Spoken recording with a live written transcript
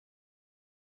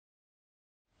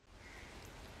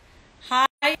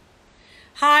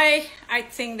Hi, I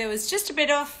think there was just a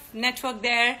bit of network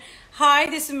there. Hi,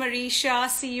 this is Marisha,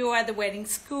 CEO at the Wedding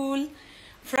School.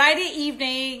 Friday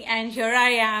evening, and here I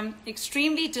am,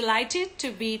 extremely delighted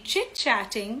to be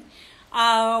chit-chatting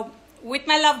with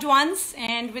my loved ones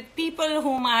and with people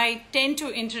whom I tend to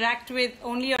interact with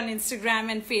only on Instagram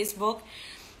and Facebook.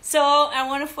 So I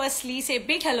want to firstly say a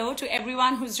big hello to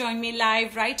everyone who's joined me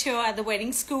live right here at the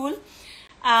Wedding School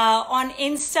on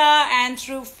Insta and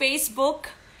through Facebook.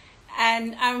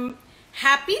 And I'm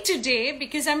happy today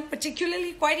because I'm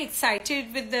particularly quite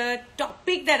excited with the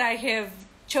topic that I have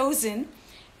chosen.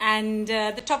 And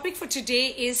the topic for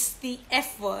today is the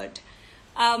F word.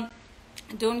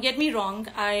 Don't get me wrong,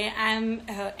 I am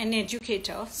an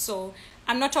educator. So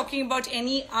I'm not talking about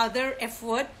any other F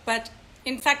word, but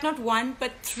in fact, not one,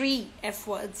 but three F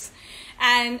words.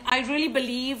 And I really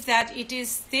believe that it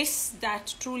is this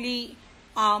that truly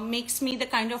makes me the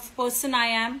kind of person I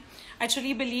am. I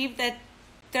truly believe that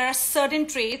there are certain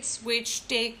traits which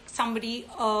take somebody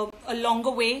a longer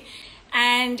way.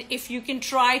 And if you can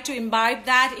try to imbibe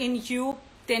that in you,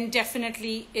 then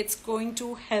definitely it's going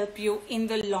to help you in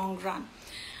the long run.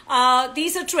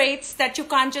 These are traits that you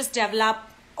can't just develop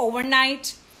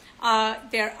overnight.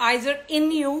 They're either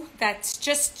in you, that's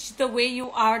just the way you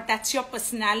are, that's your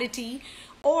personality,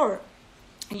 or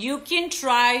you can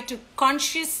try to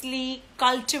consciously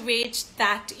cultivate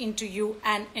that into you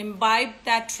and imbibe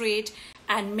that trait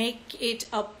and make it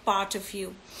a part of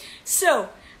you. So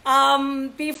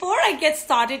before I get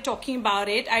started talking about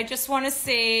it, I just want to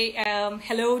say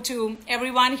hello to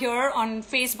everyone here on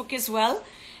Facebook as well.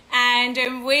 And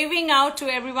I'm waving out to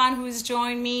everyone who's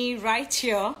joined me right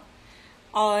here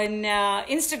on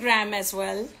Instagram as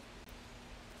well.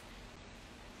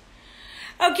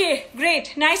 Okay,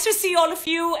 great. Nice to see all of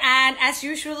you. And as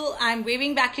usual, I'm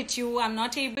waving back at you. I'm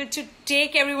not able to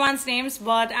take everyone's names,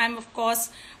 but I'm, of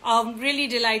course, really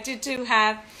delighted to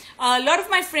have a lot of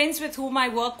my friends with whom I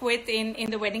work with in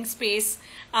the wedding space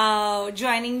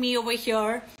joining me over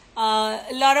here. A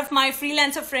lot of my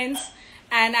freelancer friends.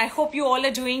 And I hope you all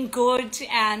are doing good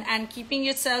and keeping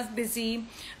yourself busy.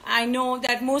 I know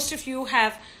that most of you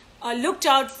have looked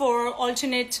out for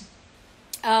alternate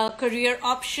career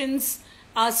options.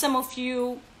 Some of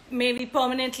you maybe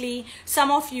permanently, some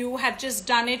of you have just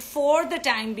done it for the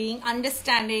time being,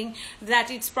 understanding that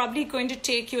it's probably going to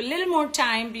take you a little more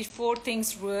time before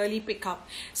things really pick up.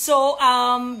 So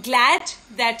glad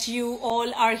that you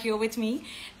all are here with me.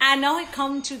 And now I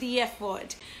come to the F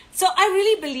word. So I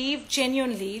really believe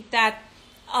genuinely that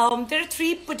there are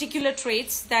three particular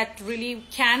traits that really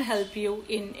can help you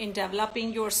in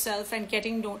developing yourself and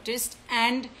getting noticed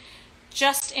and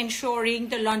just ensuring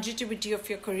the longevity of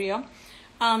your career.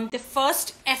 The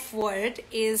first F word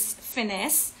is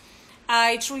finesse.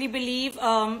 I truly believe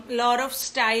a lot of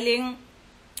styling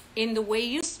in the way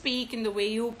you speak, in the way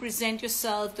you present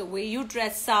yourself, the way you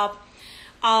dress up,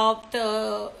 not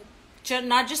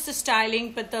just the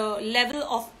styling, but the level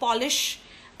of polish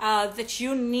that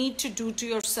you need to do to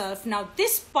yourself. Now,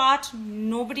 this part,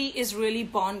 nobody is really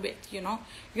born with, you know.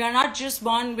 You're not just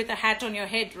born with a hat on your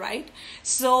head, right?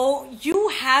 So you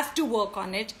have to work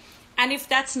on it. And if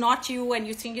that's not you and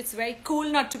you think it's very cool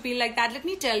not to be like that, let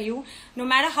me tell you, no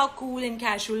matter how cool and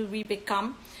casual we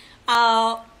become,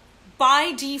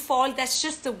 by default, that's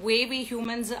just the way we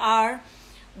humans are.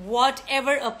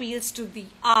 Whatever appeals to the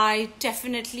eye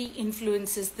definitely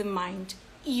influences the mind,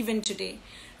 even today.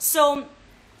 So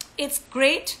it's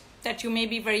great that you may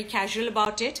be very casual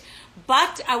about it,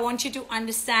 but I want you to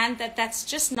understand that that's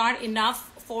just not enough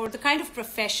for the kind of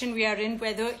profession we are in,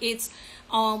 whether it's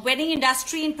wedding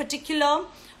industry in particular,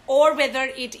 or whether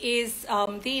it is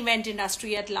the event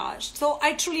industry at large. So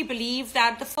I truly believe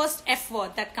that the first F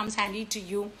word that comes handy to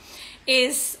you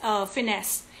is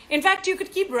finesse. In fact, you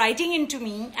could keep writing into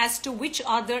me as to which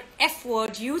other F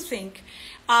word you think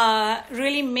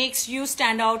really makes you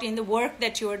stand out in the work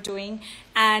that you are doing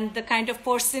and the kind of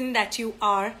person that you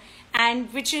are,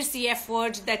 and which is the F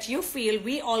word that you feel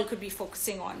we all could be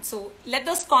focusing on. So let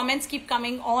those comments keep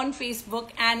coming on Facebook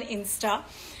and Insta.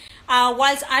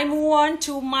 Whilst I move on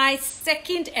to my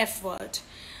second F word.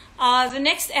 The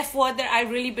next F word that I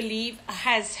really believe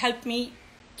has helped me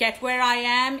get where I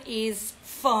am is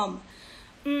firm.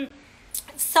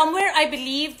 Somewhere I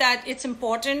believe that it's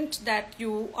important that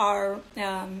you are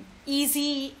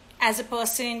easy as a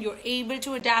person, you're able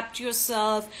to adapt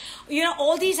yourself. You know,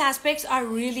 all these aspects are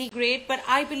really great, but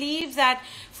I believe that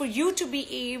for you to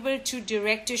be able to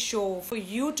direct a show, for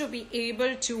you to be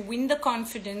able to win the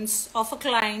confidence of a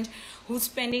client who's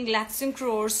spending lakhs and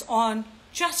crores on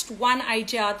just one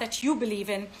idea that you believe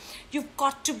in, you've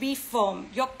got to be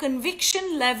firm. Your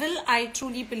conviction level, I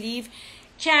truly believe,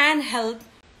 can help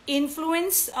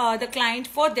influence the client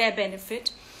for their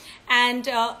benefit. And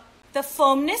the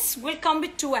firmness will come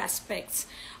with two aspects.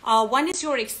 One is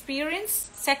your experience,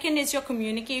 second is your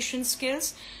communication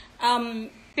skills.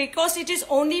 Because it is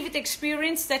only with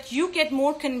experience that you get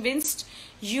more convinced,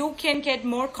 you can get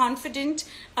more confident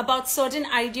about certain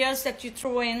ideas that you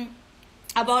throw in,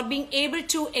 about being able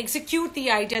to execute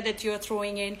the idea that you're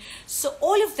throwing in. So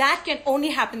all of that can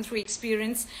only happen through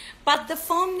experience, but the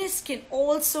firmness can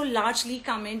also largely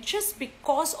come in just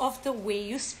because of the way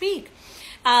you speak.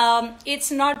 It's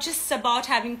not just about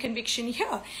having conviction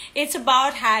here. It's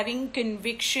about having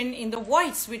conviction in the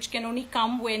voice, which can only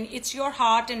come when it's your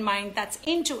heart and mind that's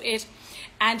into it,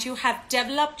 and you have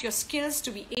developed your skills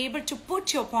to be able to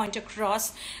put your point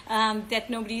across, that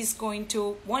nobody's going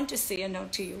to want to say a no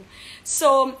to you.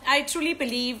 So I truly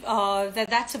believe that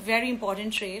that's a very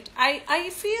important trait.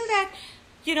 I feel that,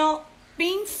 you know,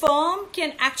 being firm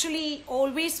can actually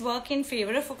always work in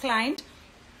favor of a client.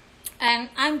 And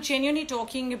I'm genuinely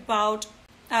talking about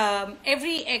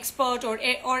every expert or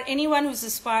anyone who's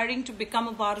aspiring to become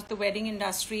a part of the wedding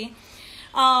industry.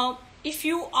 If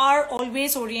you are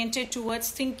always oriented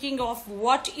towards thinking of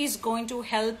what is going to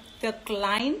help the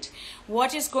client,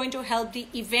 what is going to help the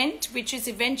event, which is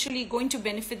eventually going to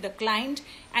benefit the client,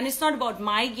 and it's not about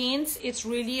my gains, it's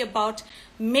really about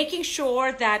making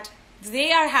sure that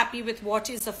they are happy with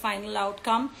what is the final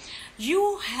outcome,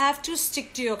 you have to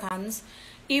stick to your guns.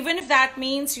 Even if that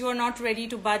means you're not ready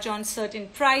to budge on certain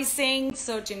pricing,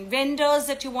 certain vendors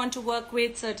that you want to work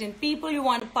with, certain people you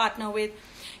want to partner with,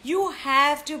 you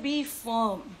have to be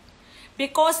firm.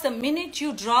 Because the minute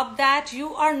you drop that,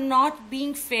 you are not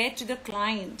being fair to the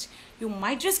client. You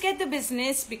might just get the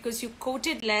business because you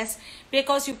quoted less,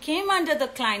 because you came under the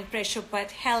client pressure,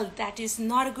 but hell, that is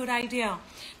not a good idea.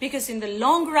 Because in the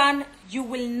long run, you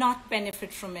will not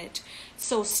benefit from it.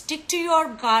 So stick to your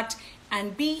gut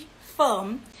and be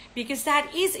firm, because that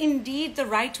is indeed the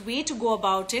right way to go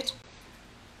about it,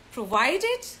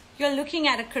 provided you're looking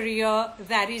at a career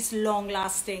that is long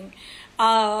lasting.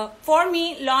 For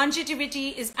me, longevity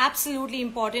is absolutely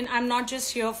important. I'm not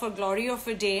just here for glory of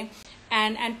a day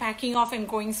and packing off and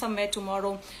going somewhere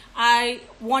tomorrow. I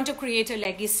want to create a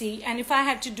legacy, and if I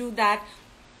have to do that,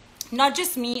 not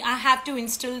just me, I have to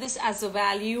instill this as a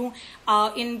value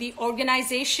in the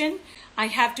organization. I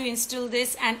have to instill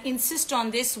this and insist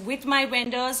on this with my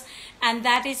vendors, and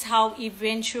that is how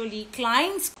eventually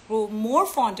clients grow more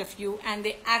fond of you, and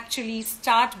they actually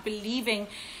start believing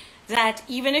that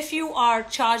even if you are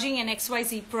charging an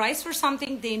XYZ price for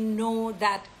something, they know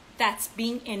that that's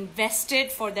being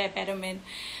invested for their betterment.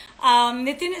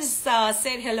 Nitin has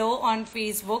said hello on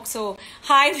Facebook. So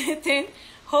hi Nitin,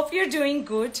 hope you're doing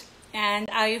good, and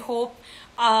I hope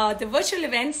the virtual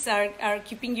events are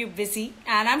keeping you busy.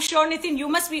 And I'm sure, Nitin, you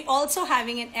must be also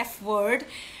having an F word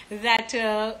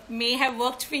that may have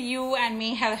worked for you and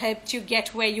may have helped you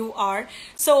get where you are.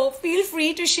 So feel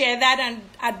free to share that, and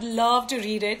I'd love to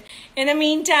read it. In the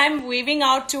meantime, waving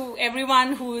out to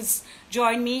everyone who's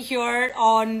joined me here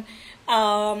on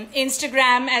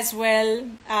Instagram as well.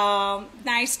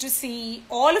 Nice to see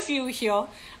all of you here.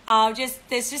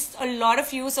 There's just a lot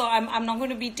of you, so I'm not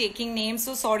going to be taking names,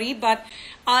 so sorry, but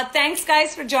thanks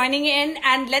guys for joining in,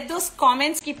 and let those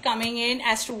comments keep coming in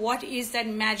as to what is that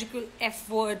magical F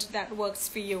word that works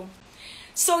for you.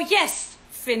 So yes,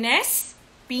 finesse,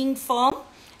 being firm,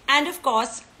 and of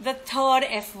course the third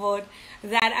F word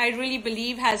that I really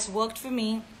believe has worked for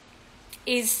me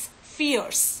is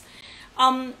fierce.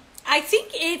 I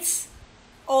think it's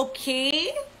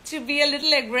okay to be a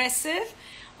little aggressive.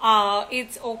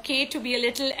 It's okay to be a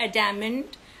little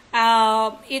adamant.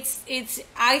 It's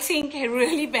I think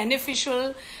really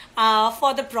beneficial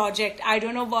for the project. I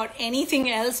don't know about anything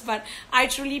else, but I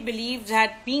truly believe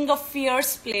that being a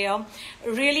fierce player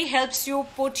really helps you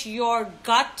put your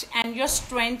gut and your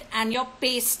strength and your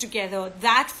pace together.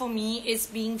 That for me is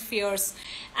being fierce,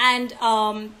 and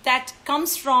that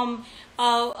comes from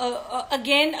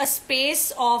again a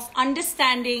space of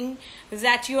understanding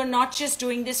that you're not just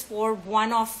doing this for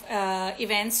one-off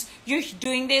events, you're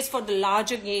doing this for the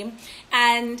larger game,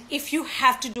 and if you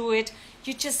have to do it,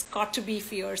 you just got to be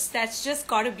fierce. That's just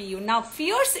got to be you. Now,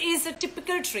 fierce is a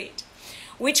typical trait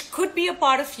which could be a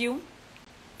part of you,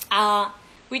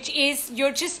 which is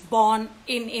you're just born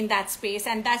in that space,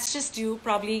 and that's just you,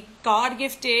 probably God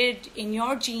gifted in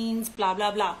your genes, blah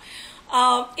blah blah.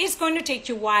 It's going to take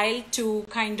you a while to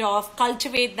kind of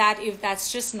cultivate that if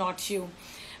that's just not you.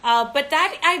 But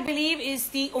that, I believe, is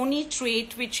the only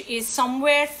trait which is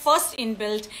somewhere first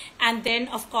inbuilt, and then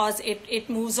of course it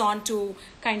moves on to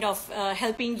kind of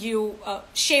helping you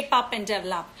shape up and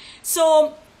develop.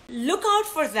 So look out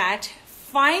for that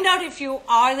Find out if you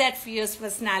are that fierce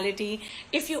personality.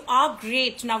 If you are,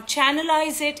 great. Now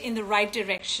channelize it in the right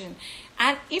direction.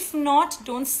 And if not,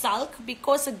 don't sulk,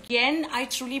 because again, I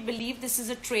truly believe this is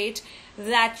a trait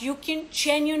that you can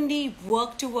genuinely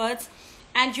work towards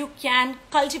and you can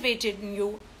cultivate it in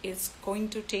you. It's going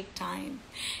to take time.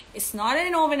 It's not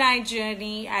an overnight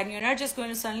journey, and you're not just going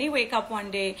to suddenly wake up one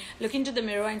day, look into the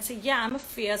mirror and say, yeah, I'm a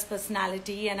fierce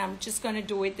personality and I'm just going to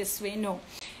do it this way. No,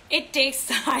 it takes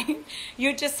time.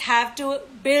 You just have to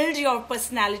build your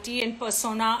personality and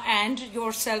persona and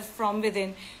yourself from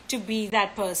within to be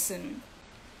that person.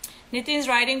 Nitin is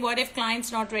writing, what if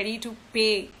clients not ready to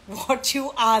pay what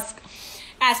you ask?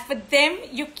 As for them,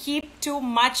 you keep too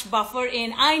much buffer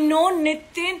in. I know,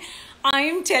 Nitin, I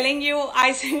am telling you,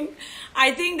 I think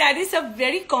that is a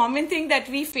very common thing that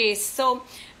we face. So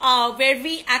where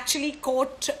we actually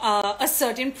quote a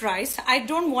certain price, I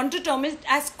don't want to term it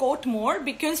as quote more,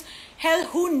 because hell,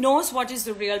 who knows what is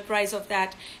the real price of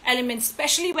that element,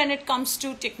 especially when it comes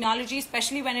to technology,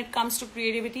 especially when it comes to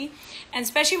creativity, and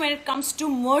especially when it comes to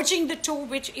merging the two,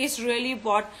 which is really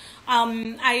what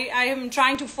I am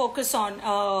trying to focus on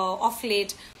of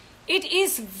late. It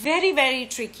is very, very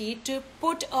tricky to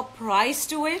put a price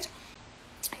to it.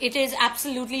 It is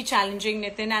absolutely challenging,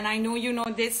 Nitin, and I know you know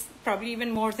this probably even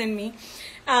more than me,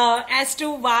 as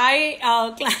to why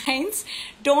clients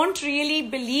don't really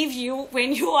believe you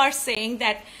when you are saying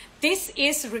that this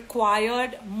is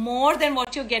required more than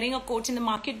what you're getting a quote in the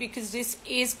market, because this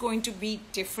is going to be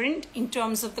different in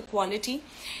terms of the quality,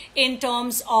 in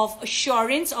terms of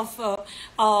assurance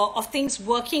of things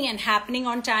working and happening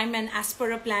on time and as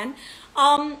per a plan.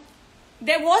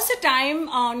 There was a time,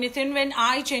 Nitin, when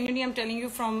I genuinely, I'm telling you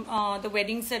from the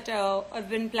weddings that I've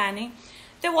been planning,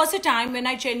 there was a time when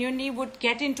I genuinely would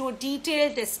get into a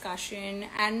detailed discussion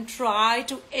and try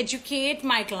to educate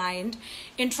my client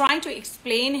in trying to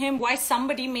explain him why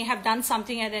somebody may have done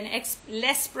something at an X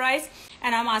less price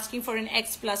and I'm asking for an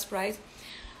X plus price.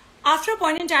 After a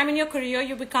point in time in your career,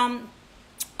 you become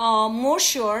more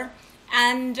sure,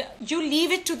 and you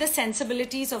leave it to the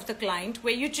sensibilities of the client,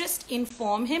 where you just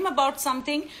inform him about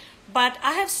something. But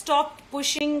I have stopped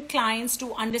pushing clients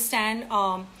to understand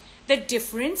the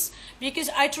difference, because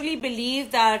I truly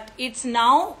believe that it's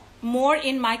now more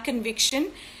in my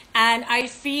conviction, and I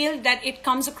feel that it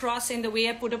comes across in the way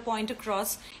I put a point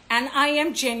across, and I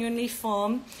am genuinely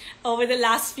firm over the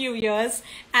last few years,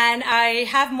 and I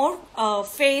have more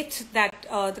faith that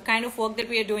the kind of work that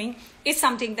we are doing is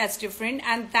something that's different,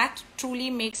 and that truly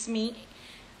makes me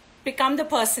become the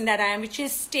person that I am, which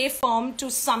is stay firm to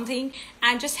something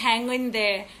and just hang in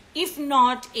there. If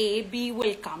not A, B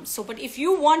will come. So, but if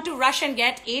you want to rush and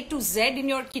get A to Z in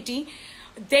your kitty,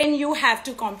 then you have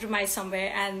to compromise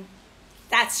somewhere, and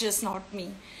that's just not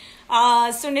me.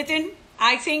 So Nitin,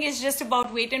 I think it's just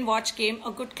about wait and watch game.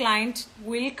 A good client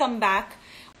will come back,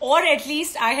 or at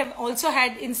least I have also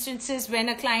had instances when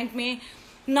a client may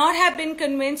not have been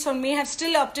convinced or may have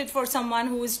still opted for someone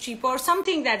who is cheaper or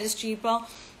something that is cheaper,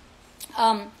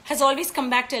 has always come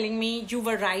back telling me you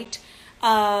were right.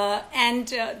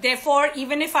 Therefore,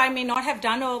 even if I may not have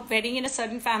done a wedding in a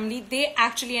certain family, they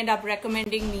actually end up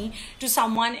recommending me to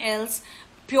someone else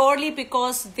purely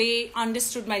because they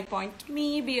understood my point,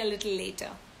 maybe a little later.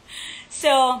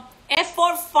 So, F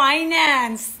for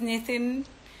finance, Nitin.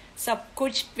 सब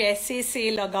कुछ पैसे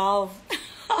से लगाओ.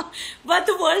 But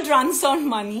the world runs on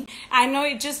money. I know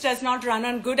it just does not run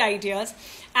on good ideas.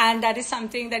 And that is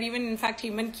something that even, in fact,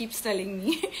 Heman keeps telling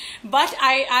me. But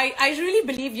I really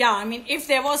believe, yeah, I mean, if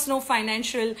there was no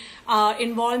financial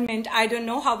involvement, I don't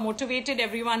know how motivated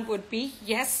everyone would be.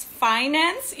 Yes,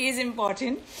 finance is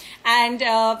important. And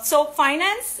so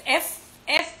finance, F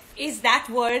is that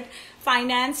word,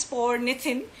 finance for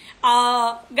Nitin.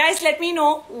 Guys, let me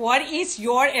know, what is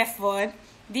your F word?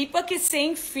 Deepak is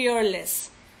saying fearless.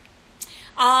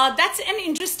 That's an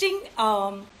interesting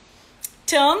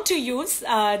term to use,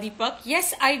 Deepak.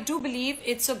 Yes, I do believe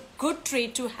it's a good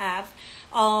trait to have.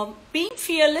 Being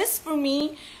fearless for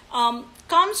me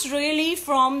comes really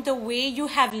from the way you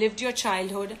have lived your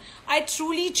childhood. I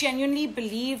truly, genuinely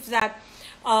believe that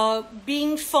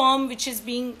being firm, which is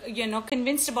being,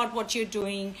 convinced about what you're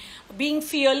doing, being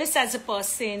fearless as a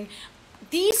person,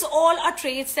 these all are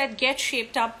traits that get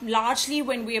shaped up largely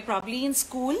when we are probably in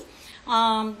school.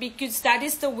 Because that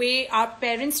is the way our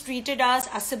parents treated us,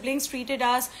 our siblings treated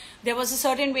us. There was a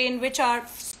certain way in which our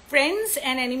friends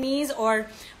and enemies or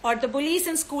the bullies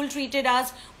in school treated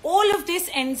us. All of this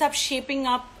ends up shaping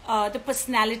up the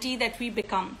personality that we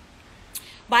become.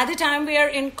 By the time we are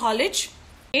in college,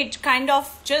 it kind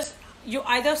of just you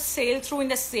either sail through in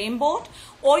the same boat,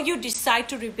 or you decide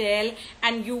to rebel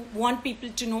and you want people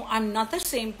to know I'm not the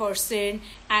same person,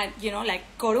 and like,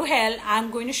 go to hell,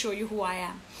 I'm going to show you who I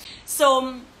am.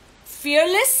 So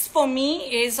fearless for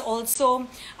me is also,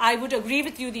 I would agree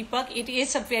with you, Deepak, it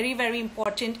is a very, very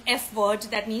important F word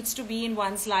that needs to be in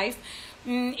one's life.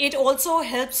 It also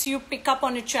helps you pick up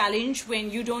on a challenge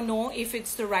when you don't know if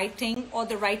it's the right thing or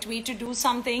the right way to do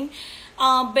something.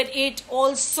 But it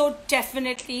also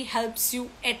definitely helps you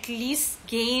at least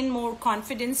gain more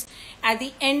confidence at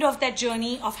the end of that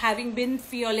journey of having been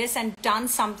fearless and done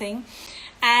something.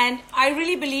 And I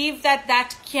really believe that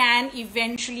that can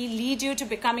eventually lead you to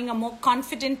becoming a more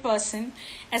confident person,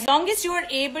 as long as you are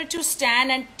able to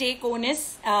stand and take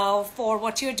onus for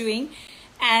what you're doing,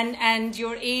 and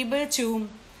you're able to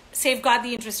safeguard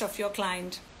the interest of your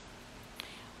client.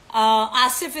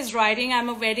 Asif is writing, I'm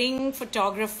a wedding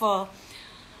photographer.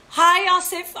 Hi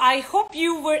Asif, I hope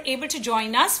you were able to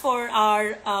join us for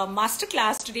our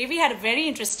masterclass today. We had a very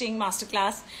interesting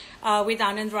masterclass with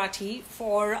Anand Rathi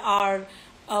for our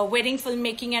wedding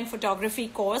filmmaking and photography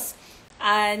course.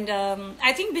 And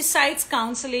I think besides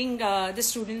counseling the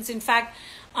students, in fact,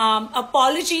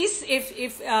 apologies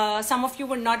if some of you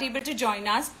were not able to join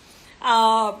us.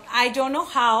 I don't know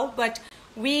how, but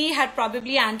we had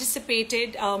probably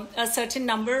anticipated a certain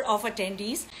number of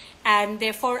attendees, and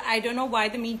therefore I don't know why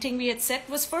the meeting we had set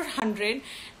was for 100,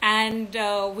 and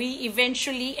we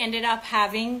eventually ended up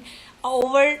having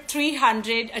over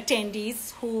 300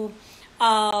 attendees who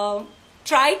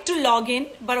tried to log in,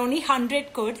 but only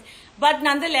 100 could. But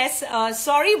nonetheless,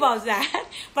 sorry about that,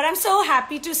 but I'm so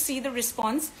happy to see the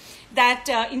response that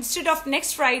instead of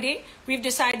next Friday, we've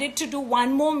decided to do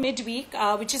one more midweek,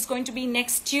 which is going to be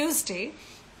next Tuesday.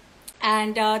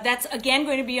 And that's again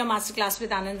going to be a masterclass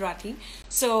with Anand Rathi.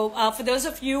 So for those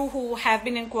of you who have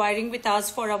been inquiring with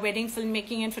us for a wedding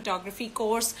filmmaking and photography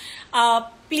course,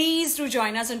 please do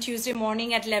join us on Tuesday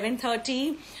morning at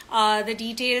 11:30. The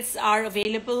details are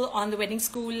available on the Wedding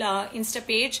School Insta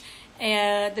page.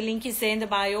 The link is there in the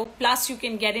bio. Plus, you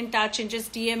can get in touch and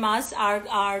just DM us.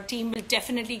 Our team will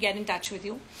definitely get in touch with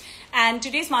you. And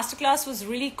today's masterclass was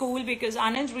really cool because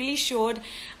Anand really showed,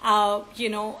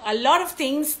 a lot of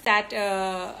things that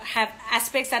have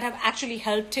aspects that have actually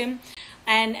helped him,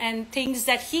 and things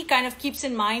that he kind of keeps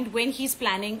in mind when he's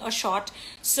planning a shot.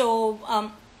 So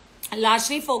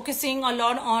largely focusing a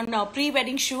lot on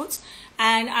pre-wedding shoots.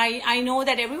 And I know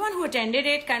that everyone who attended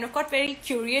it kind of got very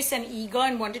curious and eager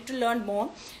and wanted to learn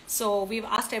more. So we've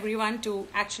asked everyone to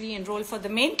actually enroll for the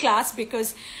main class,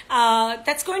 because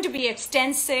that's going to be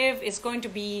extensive. It's going to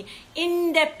be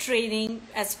in-depth training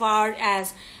as far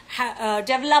as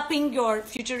developing your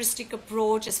futuristic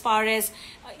approach, as far as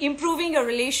improving your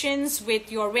relations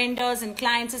with your vendors and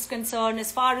clients is concerned,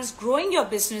 as far as growing your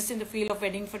business in the field of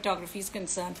wedding photography is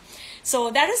concerned. So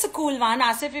that is a cool one.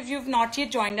 Asif, if you've not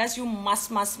yet joined us, you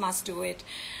must do it.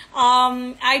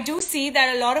 I do see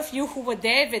that a lot of you who were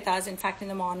there with us, in fact, in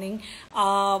the morning,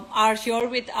 are here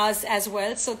with us as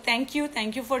well. So thank you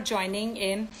for joining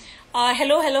in.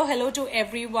 Hello to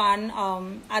everyone,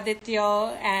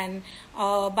 Aditya and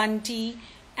Bunty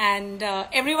and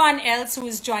everyone else who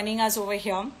is joining us over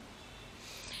here.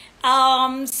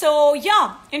 So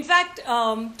yeah, in fact,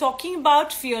 talking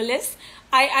about fearless,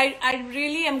 I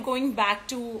really am going back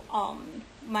to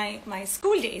my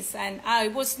school days, and I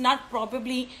was not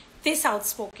probably this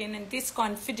outspoken and this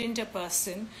confident a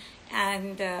person,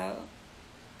 and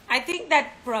I think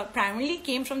that primarily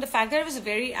came from the fact that I was a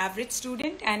very average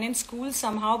student, and in school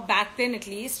somehow, back then at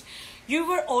least, you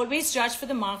were always judged for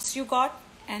the marks you got.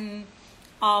 And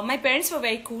my parents were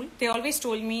very cool. They always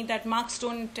told me that marks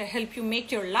don't help you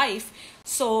make your life,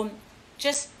 so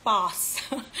just pass.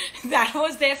 That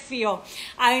was their fear.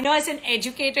 I know as an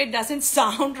educator it doesn't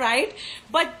sound right,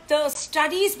 but the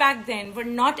studies back then were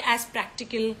not as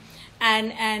practical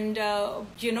and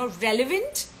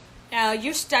relevant.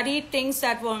 You studied things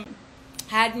that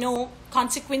had no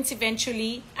consequence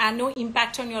eventually and no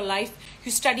impact on your life.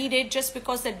 You studied it just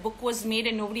because that book was made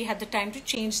and nobody had the time to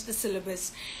change the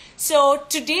syllabus. So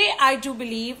today I do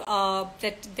believe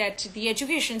that the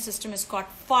education system has got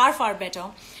far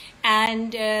better,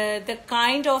 and the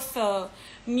kind of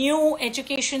new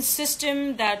education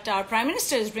system that our Prime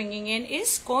Minister is bringing in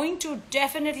is going to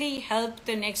definitely help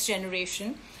the next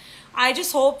generation. I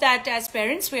just hope that as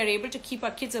parents we are able to keep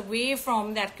our kids away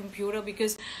from that computer,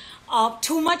 because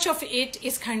too much of it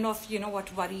is kind of,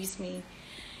 what worries me.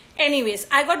 Anyways,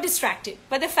 I got distracted.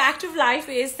 But the fact of life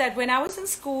is that when I was in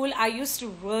school, I used to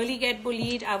really get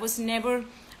bullied. I was never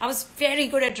I was very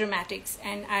good at dramatics,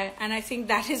 and I think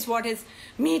that is what has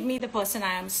made me the person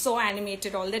I am, so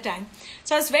animated all the time.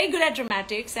 So I was very good at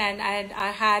dramatics, and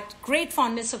I had great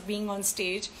fondness of being on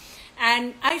stage.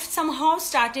 And I somehow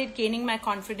started gaining my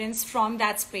confidence from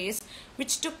that space,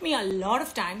 which took me a lot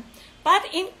of time. But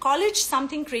in college,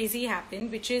 something crazy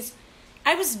happened, which is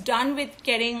I was done with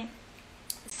getting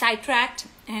sidetracked,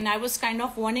 and I was kind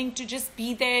of wanting to just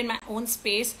be there in my own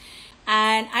space.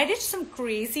 And I did some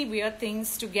crazy weird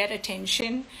things to get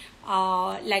attention.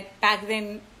 Like back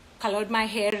then, colored my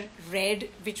hair red,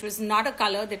 which was not a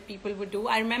color that people would do.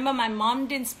 I remember my mom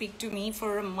didn't speak to me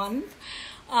for a month.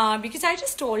 Because I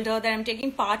just told her that I'm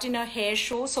taking part in a hair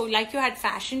show. So like you had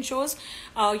fashion shows,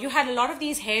 you had a lot of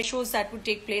these hair shows that would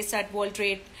take place at World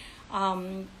Trade, I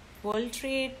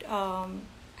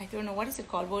don't know, what is it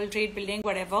called? World Trade Building,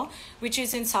 whatever, which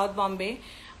is in South Bombay.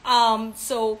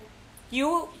 So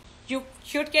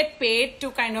you'd get paid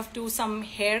to kind of do some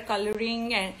hair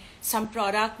coloring, and some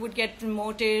product would get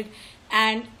promoted.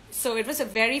 And so it was a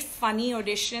very funny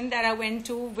audition that I went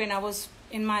to when I was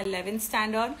in my 11th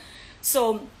standard.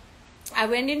 So I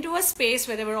went into a space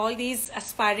where there were all these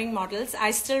aspiring models.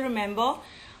 I still remember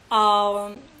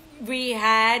we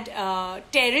had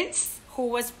Terence, who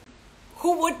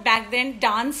would back then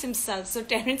dance himself. So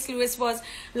Terence Lewis was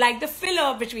like the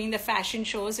filler between the fashion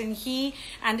shows, and he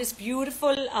and this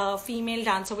beautiful female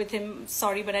dancer with him,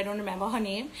 sorry, but I don't remember her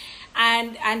name,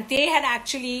 and they had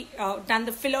actually done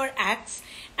the filler acts.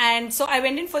 And so I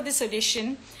went in for this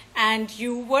audition, and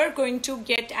you were going to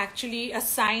get actually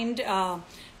assigned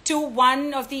to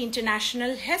one of the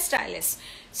international hairstylists.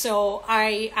 So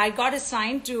I got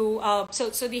assigned to,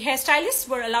 so the hairstylists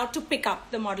were allowed to pick up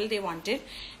the model they wanted,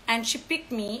 and she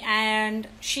picked me, and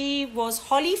she was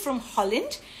Holly from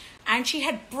Holland, and she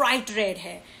had bright red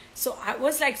hair. So I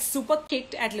was like super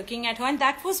kicked at looking at her, and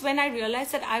that was when I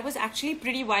realized that I was actually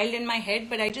pretty wild in my head,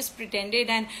 but I just pretended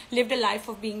and lived a life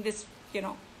of being this,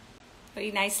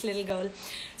 very nice little girl.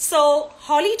 So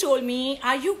Holly told me,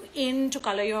 are you in to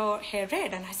color your hair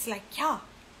red? And I was like, yeah,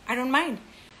 I don't mind.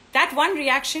 That one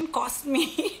reaction cost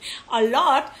me a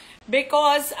lot,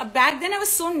 because back then I was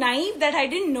so naive that I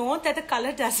didn't know that the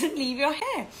color doesn't leave your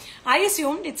hair. I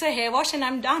assumed it's a hair wash and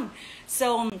I'm done.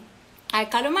 So I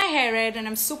color my hair red and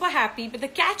I'm super happy. But the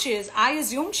catch is, I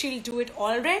assumed she'll do it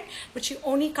all red, but she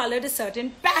only colored a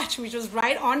certain patch, which was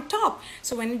right on top.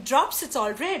 So when it drops, it's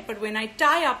all red. But when I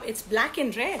tie up, it's black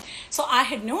and red. So I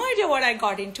had no idea what I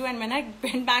got into. And when I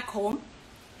went back home,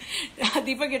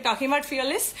 Deepak, you're talking about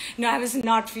fearless? No, I was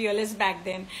not fearless back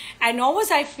then. And nor was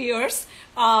I fierce.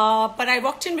 But I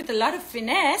walked in with a lot of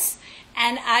finesse.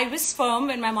 And I was firm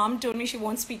when my mom told me she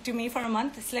won't speak to me for a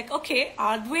month. It's like, okay,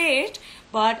 I'll wait,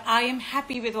 but I am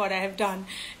happy with what I have done.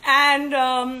 And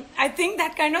I think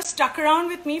that kind of stuck around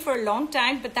with me for a long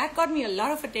time, but that got me a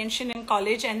lot of attention in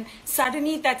college. And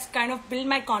suddenly that's kind of built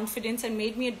my confidence and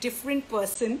made me a different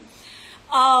person.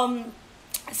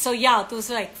 So yeah, those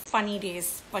are like funny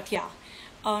days, but yeah.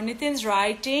 Nitin's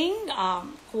writing,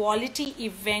 quality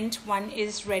event one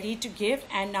is ready to give,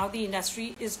 and now the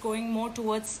industry is going more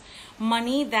towards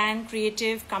money than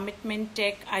creative commitment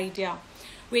tech idea.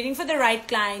 Waiting for the right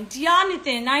client. Yeah,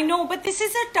 Nitin, I know, but this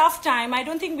is a tough time. I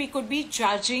don't think we could be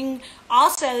judging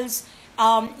ourselves,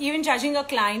 even judging a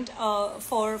client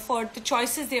for the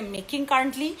choices they're making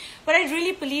currently. But I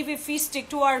really believe if we stick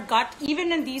to our gut,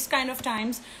 even in these kind of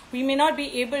times, we may not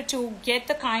be able to get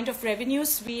the kind of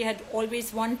revenues we had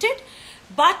always wanted.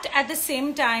 But at the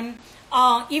same time,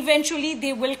 eventually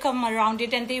they will come around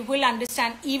it, and they will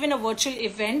understand even a virtual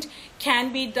event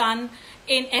can be done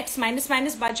in X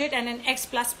minus budget and in X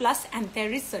plus plus, and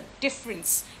there is a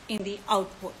difference in the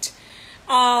output.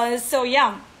 So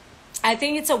yeah, I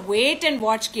think it's a wait and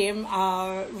watch game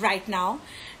right now.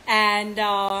 And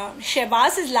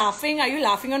Shehbaz is laughing. Are you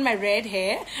laughing on my red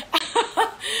hair?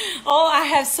 Oh, I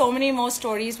have so many more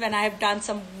stories when I have done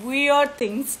some weird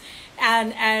things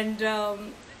and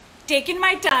taken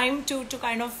my time to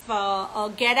kind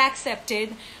of get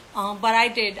accepted. But I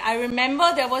did. I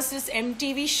remember there was this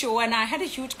MTV show, and I had a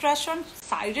huge crush on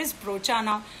Cyrus Brocha.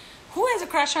 Now, who has a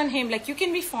crush on him? Like, you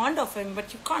can be fond of him,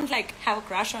 but you can't like have a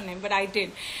crush on him. But I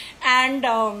did. And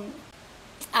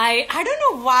I don't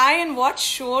know why and what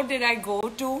show did I go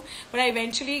to, but I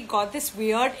eventually got this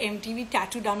weird MTV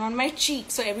tattoo done on my cheek.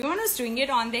 So everyone was doing it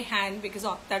on their hand, because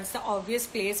that's the obvious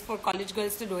place for college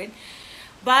girls to do it.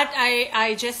 But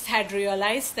I just had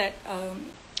realized that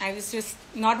I was just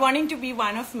not wanting to be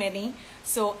one of many.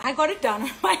 So I got it done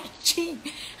on my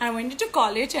cheek. And I went into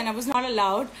college, and I was not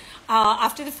allowed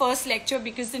after the first lecture,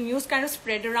 because the news kind of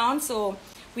spread around. So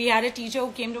We had a teacher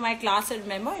who came to my class, I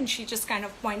remember, and she just kind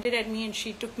of pointed at me and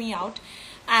she took me out.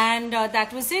 And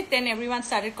that was it. Then everyone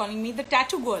started calling me the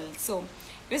tattoo girl. So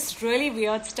it was really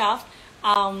weird stuff.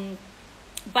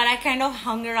 But I kind of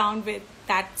hung around with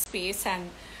that space. And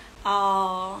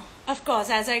of course,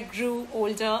 as I grew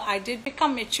older, I did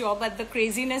become mature, but the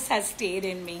craziness has stayed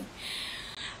in me.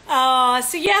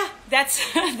 So yeah, that's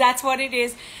that's what it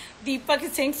is. Deepak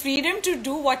is saying freedom to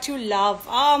do what you love.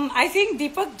 I think,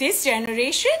 Deepak, this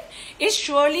generation is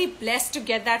surely blessed to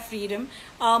get that freedom.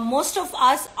 Most of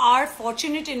us are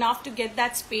fortunate enough to get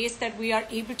that space that we are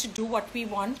able to do what we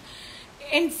want.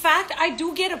 In fact, I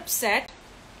do get upset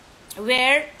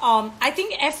where I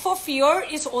think F for fear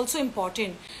is also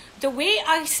important. The way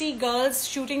I see girls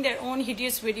shooting their own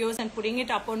hideous videos and putting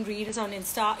it up on Reels on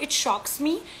Insta, it shocks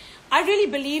me. I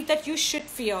really believe that you should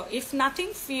fear. If nothing,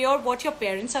 fear what your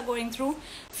parents are going through.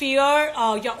 Fear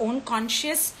your own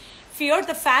conscience. Fear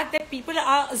the fact that people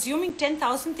are assuming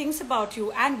 10,000 things about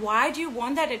you. And why do you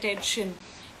want that attention?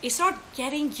 It's not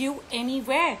getting you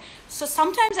anywhere. So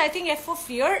sometimes I think F for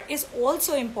fear is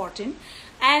also important.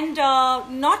 And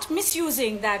not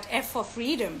misusing that F for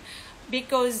freedom.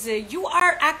 Because you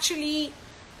are actually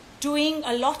doing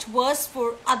a lot worse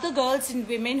for other girls and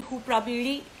women who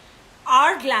probably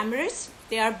are glamorous,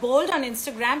 they are bold on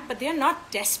Instagram, but they are not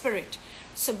desperate.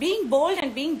 So being bold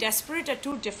and being desperate are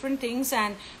two different things,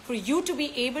 and for you to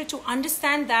be able to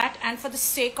understand that, and for the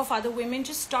sake of other women,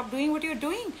 just stop doing what you're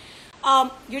doing.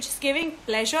 You're just giving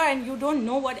pleasure and you don't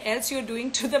know what else you're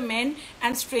doing to the men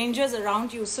and strangers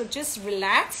around you. So just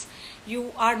relax.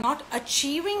 You are not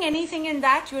achieving anything in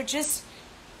that. You're just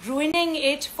ruining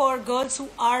it for girls who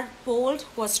are bold,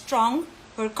 who are strong,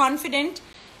 who are confident,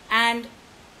 and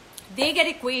they get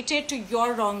equated to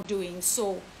your wrongdoing.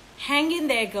 So hang in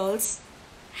there, girls.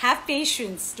 Have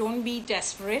patience. Don't be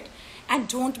desperate. And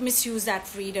don't misuse that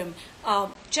freedom.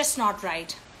 Just not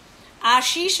right.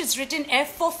 Ashish has written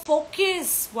F for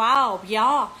focus. Wow.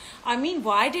 Yeah. I mean,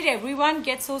 why did everyone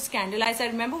get so scandalized? I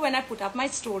remember when I put up my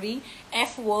story,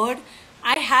 F word,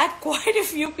 I had quite a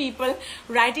few people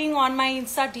writing on my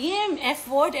Insta DM, F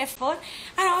word, F word.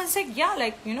 And I was like, yeah,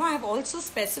 like, you know, I have also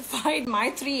specified my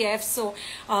 3 Fs. So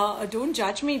don't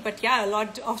judge me. But yeah, a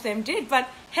lot of them did. But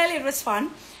hell, it was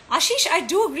fun. Ashish, I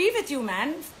do agree with you,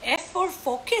 man. F for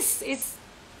focus is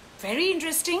very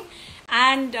interesting.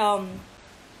 And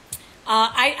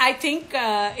I think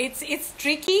it's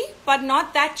tricky, but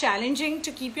not that challenging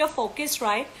to keep your focus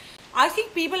right. I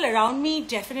think people around me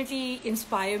definitely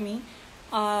inspire me.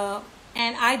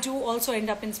 And I do also end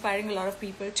up inspiring a lot of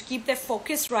people to keep their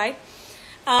focus right.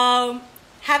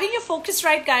 Having your focus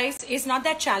right, guys, is not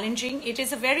that challenging. It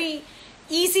is a very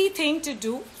easy thing to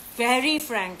do, very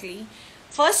frankly.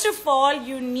 First of all,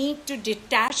 you need to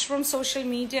detach from social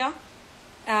media,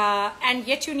 and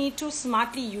yet you need to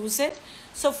smartly use it.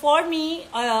 So for me,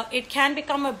 it can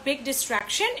become a big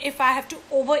distraction if I have to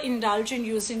overindulge in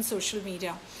using social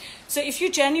media. So if you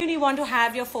genuinely want to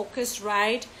have your focus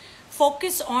right,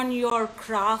 focus on your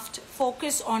craft,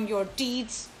 focus on your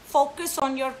deeds, focus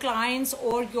on your clients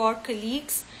or your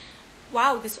colleagues.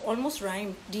 Wow, this almost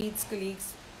rhymed, deeds,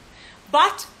 colleagues.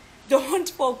 But don't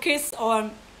focus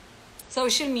on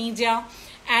social media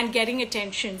and getting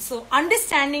attention. So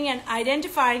understanding and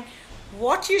identifying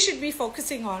what you should be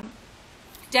focusing on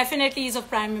definitely is of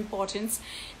prime importance.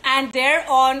 And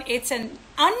thereon, it's an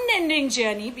unending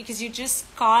journey because you just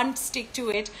can't stick to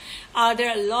it. There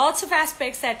are lots of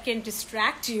aspects that can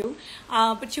distract you,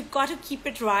 but you've got to keep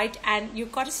it right and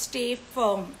you've got to stay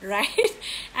firm, right?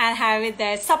 And have it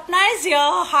there. Sapna is here.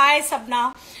 Hi,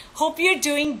 Sapna. Hope you're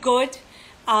doing good.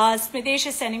 Smitesh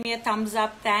is sending me a thumbs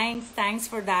up. Thanks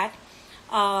for that.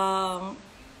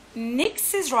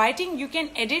 Nix is writing, you can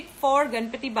edit for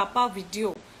Ganpati Bappa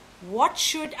video. What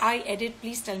should I edit?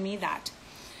 Please tell me that.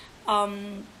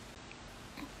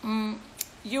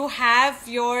 You have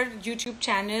your YouTube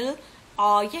channel.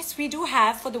 Yes, we do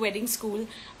have for the wedding school.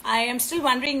 I am still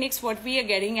wondering, Nix, what we are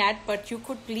getting at, but you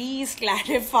could please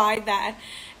clarify that,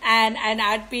 and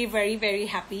I'd be very, very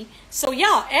happy. So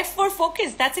yeah, F for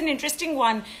focus. That's an interesting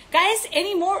one. Guys,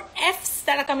 any more Fs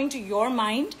that are coming to your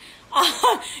mind?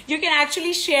 You can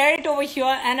actually share it over here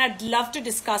and I'd love to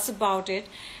discuss about it.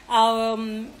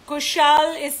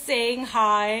 Kushal is saying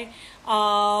hi.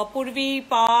 Purvi,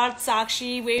 Parth,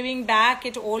 Sakshi, waving back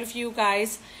at all of you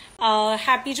guys.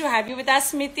 Happy to have you with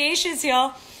us. Smitesh is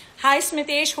here. Hi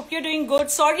Smitesh, hope you're doing good.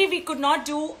 Sorry we could not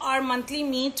do our monthly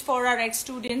meet for our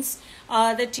ex-students,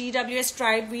 the TWS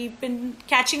tribe. We've been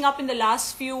catching up in the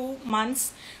last few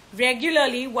months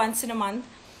regularly, once in a month.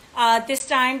 This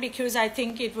time because I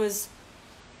think it was,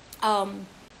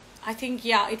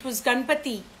 it was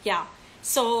Ganpati, yeah.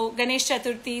 So Ganesh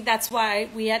Chaturthi, that's why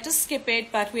we had to skip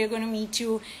it, but we are going to meet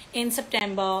you in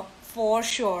September for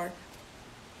sure.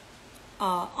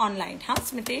 Online, huh,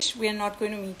 Smitesh? We are not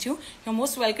going to meet you. You're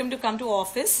most welcome to come to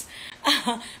office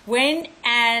when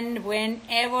and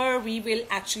whenever we will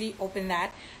actually open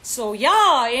that. So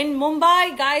yeah, in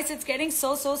Mumbai, guys, it's getting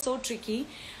so tricky.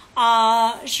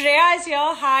 Shreya is here.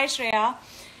 Hi, Shreya.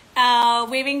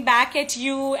 Waving back at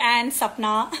you and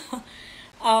Sapna.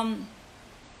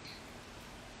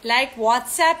 Like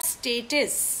WhatsApp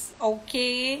status.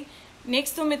 Okay.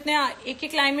 Next तुम इतने एक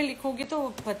एक line में लिखोगे तो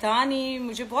पता नहीं,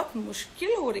 मुझे बहुत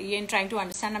मुश्किल हो रही है in trying to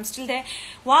understand. I'm still there.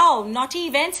 Wow, Naughty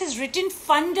Events has written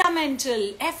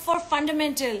fundamental. F for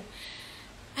fundamental.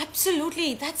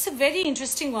 Absolutely, that's a very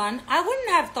interesting one. I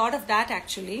wouldn't have thought of that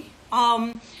actually.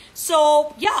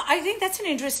 So yeah, I think that's an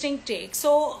interesting take.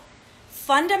 So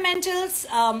fundamentals,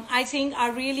 I think,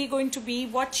 are really going to be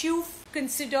what you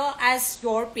consider as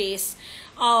your pace.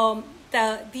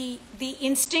 The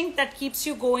instinct that keeps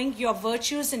you going, your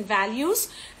virtues and values,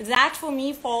 that for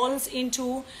me falls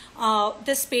into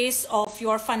the space of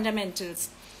your fundamentals.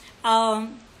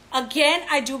 Again,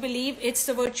 I do believe it's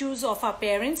the virtues of our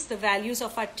parents, the values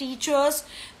of our teachers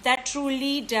that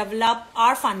truly develop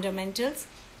our fundamentals,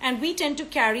 and we tend to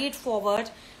carry it forward.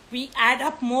 We add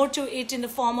up more to it in the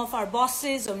form of our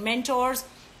bosses or mentors,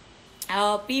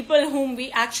 people whom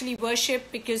we actually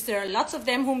worship, because there are lots of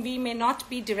them whom we may not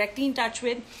be directly in touch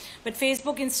with, but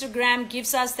Facebook, Instagram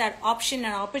gives us that option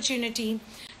and opportunity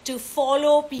to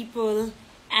follow people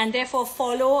and therefore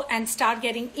follow and start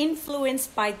getting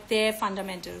influenced by their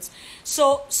fundamentals.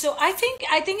 So I think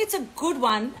it's a good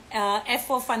one, F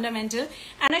for fundamental,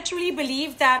 and I truly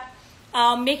believe that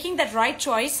making that right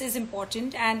choice is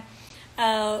important, and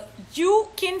you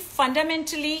can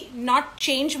fundamentally not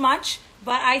change much.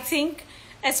 But I think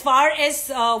as far as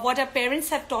what our parents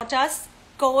have taught us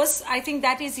goes, I think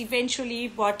that is eventually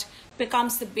what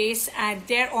becomes the base, and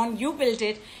thereon you build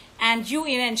it, and you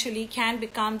eventually can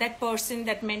become that person,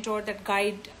 that mentor, that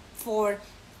guide for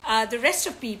the rest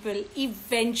of people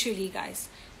eventually, guys.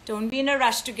 Don't be in a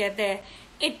rush to get there.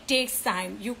 It takes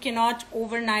time. You cannot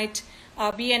overnight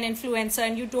be an influencer,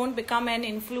 and you don't become an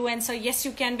influencer. Yes,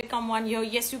 you can become one year.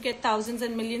 Yes, you get thousands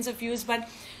and millions of views, but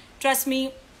trust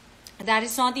me, that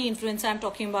is not the influencer I'm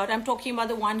talking about. I'm talking about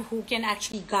the one who can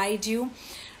actually guide you,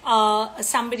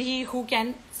 somebody who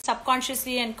can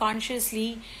subconsciously and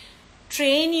consciously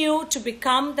train you to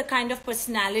become the kind of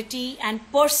personality and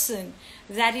person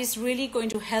that is really going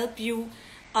to help you,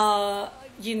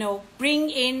 bring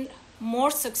in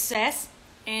more success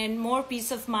and more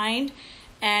peace of mind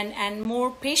and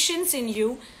more patience in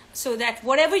you, so that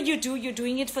whatever you do, you're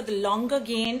doing it for the longer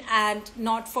gain and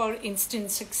not for instant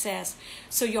success.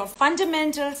 So your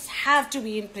fundamentals have to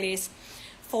be in place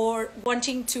for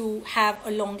wanting to have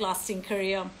a long-lasting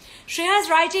career. Shreya is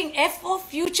writing F for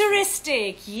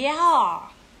futuristic. Yeah.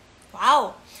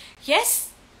 Wow. Yes,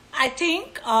 I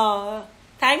think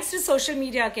thanks to social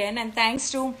media again, and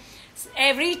thanks to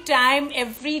every time,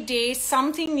 every day,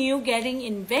 something new getting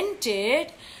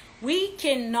invented, we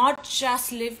cannot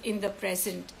just live in the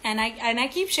present. And I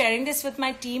keep sharing this with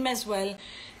my team as well.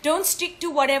 Don't stick to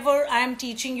whatever I am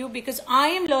teaching you, because I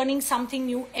am learning something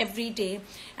new every day.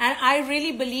 And I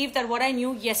really believe that what I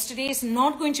knew yesterday is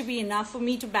not going to be enough for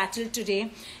me to battle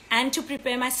today and to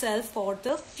prepare myself for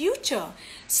the future.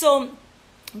 So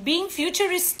being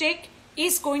futuristic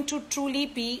is going to truly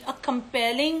be a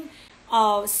compelling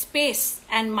space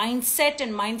and mindset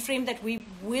and mind frame that we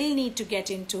will need to get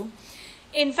into.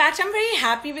 In fact, I'm very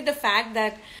happy with the fact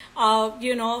that,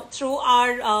 through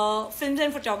our films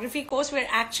and photography course, we're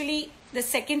actually, the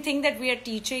second thing that we are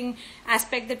teaching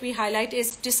aspect that we highlight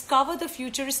is discover the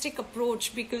futuristic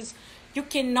approach, because you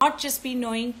cannot just be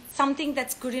knowing something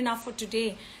that's good enough for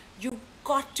today. You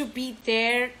got to be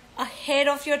there ahead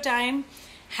of your time,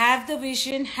 have the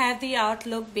vision, have the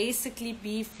outlook, basically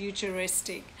be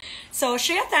futuristic. So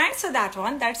Shreya, thanks for that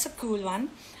one. That's a cool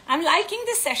one. I'm liking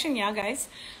this session, yeah, guys.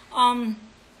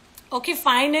 Okay,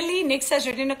 finally, Nix has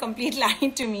written a complete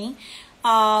line to me.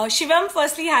 Shivam,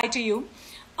 firstly, hi to you.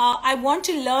 I want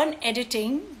to learn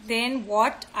editing, then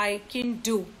what I can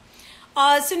do.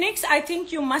 So Nix, I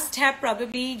think you must have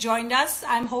probably joined us,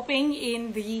 I'm hoping,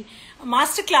 in the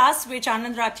masterclass which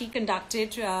Anand Rathi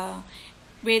conducted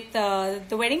with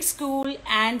the Wedding School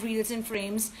and Reels and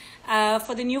Frames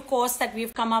for the new course that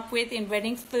we've come up with in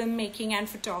wedding filmmaking and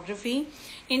photography.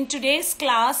 In today's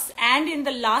class and in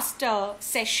the last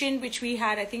session which we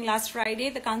had, I think last Friday,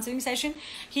 the counseling session,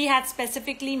 he had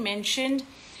specifically mentioned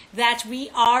that we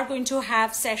are going to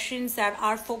have sessions that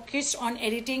are focused on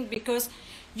editing, because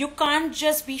you can't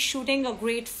just be shooting a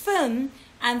great film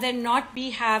and then not be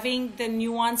having the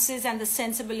nuances and the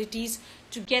sensibilities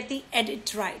to get the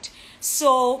edit right.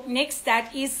 So next,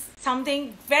 that is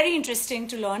something very interesting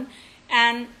to learn.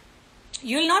 And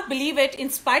you'll not believe it, in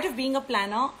spite of being a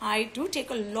planner, I do take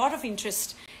a lot of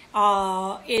interest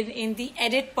in the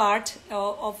edit part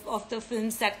of the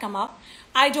films that come up.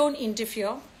 I don't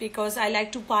interfere because I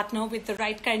like to partner with the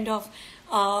right kind of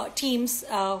teams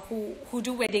who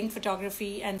do wedding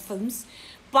photography and films.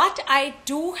 But I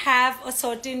do have a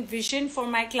certain vision for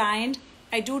my client.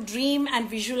 I do dream and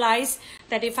visualize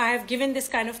that if I have given this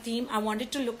kind of theme, I want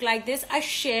it to look like this. I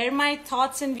share my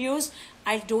thoughts and views.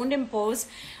 I don't impose.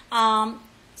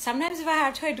 Sometimes if I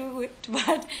have to, I do it.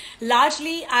 But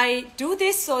largely, I do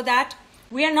this so that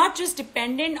we are not just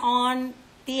dependent on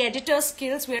the editor's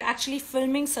skills. We're actually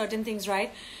filming certain things,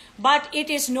 right? But it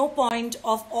is no point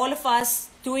of all of us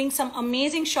doing some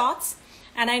amazing shots.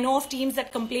 And I know of teams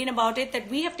that complain about it, that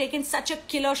we have taken such a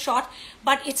killer shot,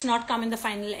 but it's not come in the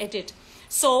final edit.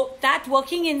 So that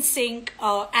working in sync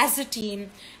as a team,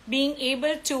 being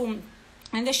able to,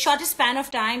 in the shortest span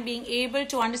of time, being able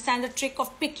to understand the trick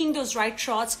of picking those right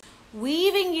shots,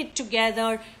 weaving it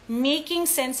together, making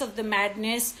sense of the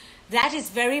madness, that is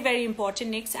very, very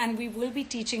important, Nix. And we will be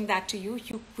teaching that to you.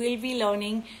 You will be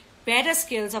learning better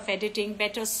skills of editing,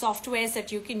 better softwares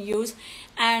that you can use,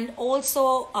 and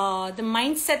also the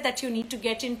mindset that you need to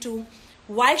get into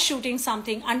while shooting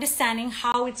something, understanding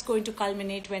how it's going to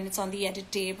culminate when it's on the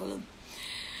edit table.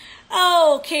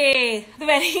 Okay, the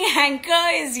wedding anchor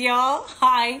is here.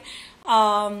 Hi.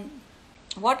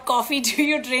 What coffee do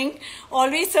you drink?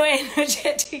 Always so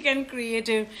energetic and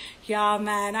creative. Yeah,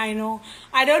 man, I know.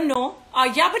 I don't know.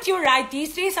 Yeah, but you're right.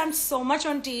 These days, I'm so much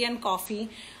on tea and coffee.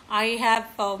 I have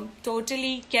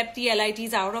totally kept the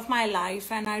LITs out of my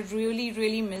life, and I really,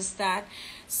 really miss that.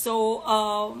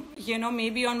 So,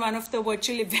 maybe on one of the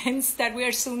virtual events that we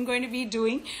are soon going to be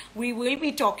doing, we will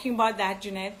be talking about that,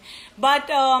 Jeanette. But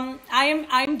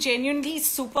I'm genuinely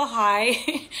super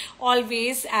high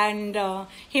always, and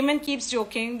Heyman keeps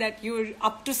joking that you're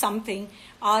up to something.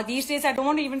 These days, I don't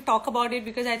want to even talk about it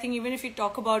because I think even if you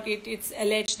talk about it, it's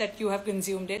alleged that you have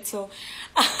consumed it. So,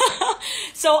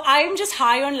 so I'm just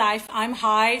high on life. I'm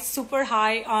high, super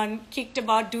high on kicked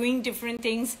about doing different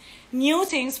things, new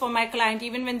things for my client,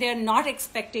 even when they're not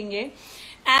expecting it.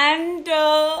 And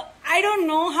I don't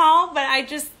know how, but I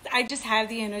just have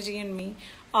the energy in me.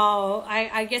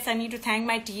 I guess I need to thank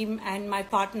my team and my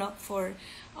partner for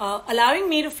allowing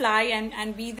me to fly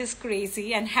and be this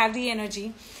crazy and have the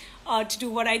energy to do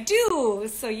what I do.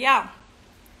 So yeah,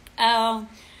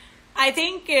 I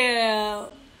think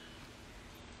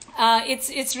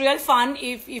it's real fun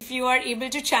if you are able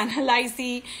to channelize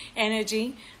the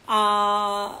energy.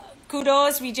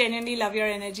 Kudos, we genuinely love your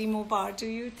energy. More power to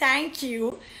you. Thank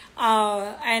you.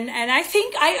 And I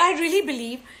think I really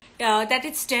believe that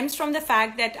it stems from the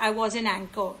fact that I was an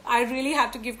anchor. I really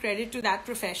have to give credit to that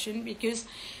profession because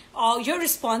you're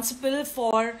responsible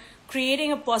for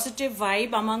creating a positive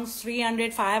vibe amongst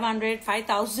 300, 500,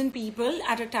 5,000 people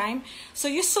at a time. So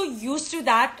you're so used to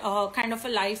that kind of a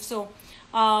life. So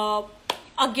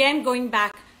again, going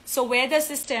back, so where does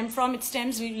this stem from? It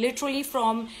stems literally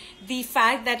from the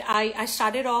fact that I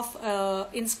started off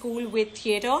in school with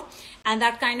theater, and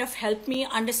that kind of helped me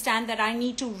understand that I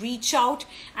need to reach out.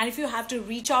 And if you have to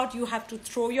reach out, you have to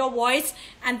throw your voice.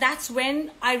 And that's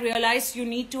when I realized you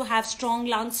need to have strong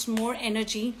lungs, more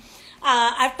energy.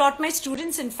 I've taught my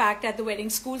students, in fact, at the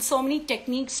wedding school, so many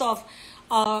techniques of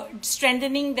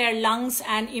strengthening their lungs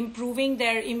and improving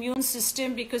their immune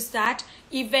system, because that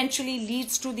eventually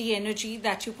leads to the energy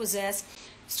that you possess.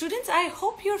 Students, I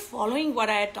hope you're following what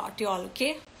I taught you all,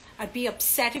 okay? I'd be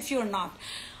upset if you're not.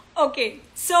 Okay,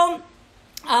 so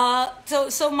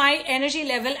my energy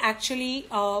level actually,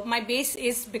 my base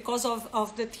is because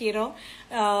of the theater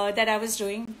that I was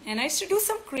doing. And I used to do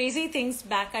some crazy things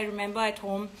back. I remember at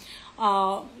home,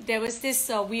 there was this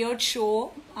weird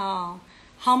show,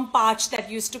 Hum Paanch, that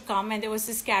used to come, and there was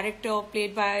this character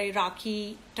played by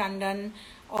Rakhi Tandon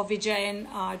or Vijayan,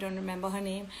 I don't remember her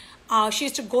name. She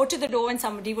used to go to the door and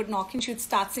somebody would knock and she would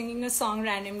start singing a song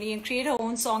randomly and create her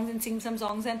own songs and sing some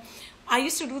songs. And I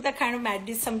used to do that kind of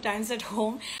madness sometimes at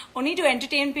home, only to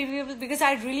entertain people, because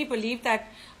I really believe that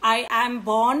I am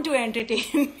born to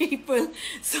entertain people.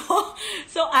 So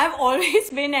I've always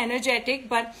been energetic,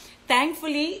 but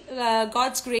thankfully,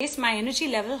 God's grace, my energy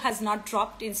level has not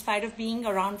dropped in spite of being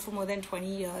around for more than 20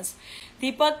 years.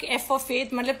 Deepak, F for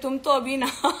faith, मतलब तुम तो अभी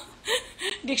ना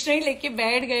dictionary लेके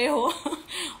बैठ गए हो,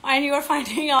 and you are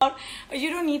finding out you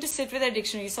don't need to sit with a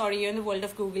dictionary. Sorry, you're in the world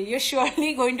of Google. You're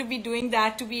surely going to be doing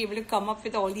that to be able to come up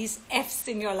with all these F's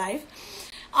in your life.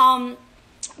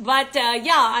 But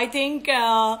yeah, I think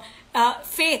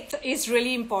faith is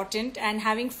really important, and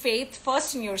having faith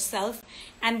first in yourself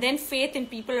and then faith in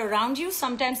people around you.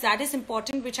 Sometimes that is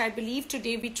important, which I believe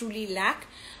today we truly lack,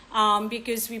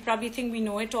 because we probably think we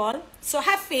know it all. So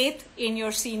have faith in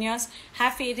your seniors,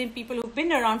 have faith in people who've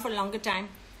been around for a longer time.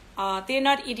 They're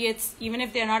not idiots, even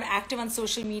if they're not active on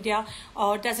social media,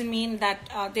 or doesn't mean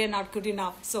that they're not good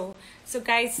enough. So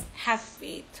guys, have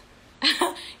faith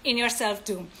in yourself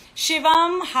too.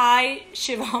 Shivam, hi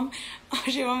Shivam.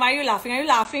 Shivam, why are you laughing? Are you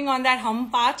laughing on that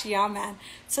hum part? Yeah, man.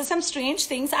 So some strange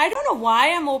things. I don't know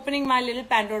why I'm opening my little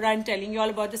Pandora and telling you all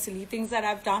about the silly things that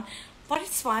I've done, but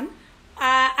it's fun.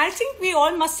 I think we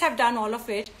all must have done all of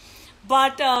it.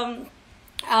 But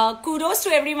kudos to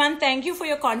everyone. Thank you for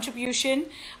your contribution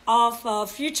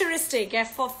of futuristic,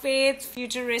 F for faith,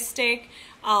 futuristic,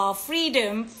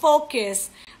 freedom, focus,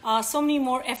 so many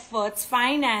more efforts,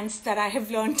 finance that I have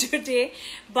learned today.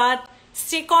 But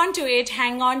stick on to it,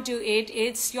 hang on to it.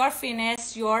 It's your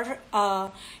finesse, your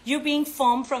you being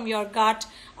firm from your gut,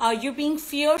 you being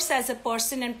fierce as a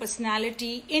person and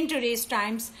personality in today's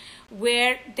times,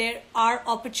 where there are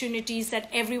opportunities that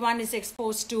everyone is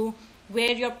exposed to,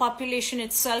 where your population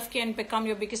itself can become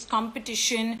your biggest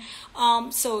competition.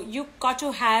 So you got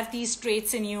to have these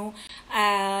traits in you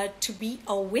to be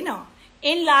a winner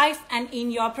in life and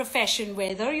in your profession,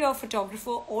 whether you're a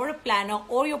photographer or a planner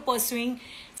or you're pursuing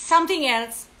something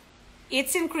else.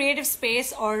 It's in creative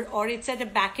space, or it's at a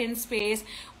back-end space,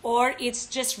 or it's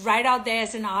just right out there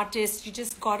as an artist. You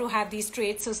just got to have these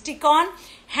traits. So stick on,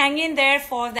 hang in there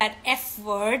for that F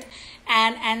word,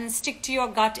 and stick to your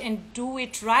gut and do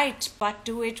it right, but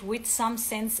do it with some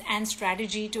sense and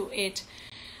strategy to it.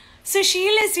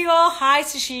 Sushil is here. Hi,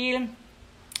 Sushil.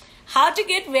 How to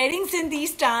get weddings in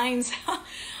these times?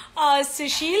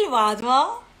 Sushil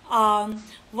Wadhwa,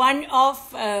 one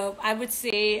of, I would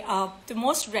say, the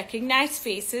most recognized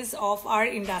faces of our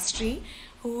industry,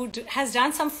 who has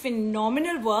done some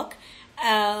phenomenal work,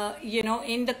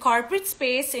 in the corporate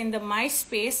space, in the MICE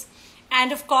space,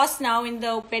 and of course now in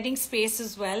the wedding space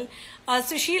as well.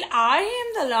 Sushil, I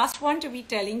am the last one to be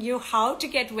telling you how to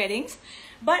get weddings,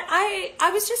 but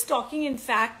I was just talking, in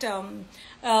fact, to,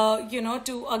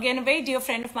 again, a very dear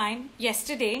friend of mine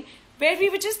yesterday, where we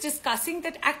were just discussing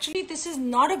that actually this is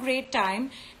not a great time,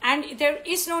 and there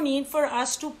is no need for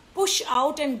us to push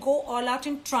out and go all out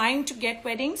in trying to get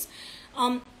weddings,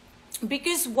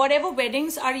 because whatever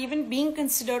weddings are even being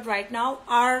considered right now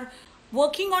are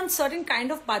working on certain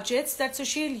kind of budgets that,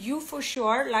 Sushil, you for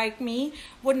sure, like me,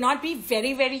 would not be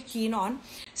very, very keen on.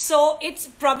 So it's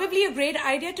probably a great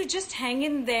idea to just hang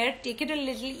in there, take it a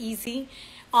little easy,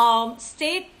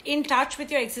 stay in touch with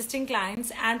your existing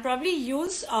clients, and probably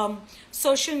use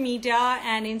social media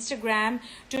and Instagram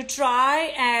to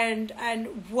try and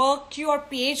work your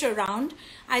page around.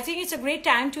 I think it's a great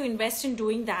time to invest in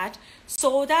doing that,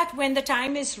 so that when the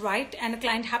time is right and a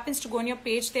client happens to go on your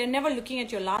page, they're never looking at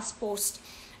your last post.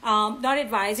 Not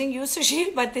advising you,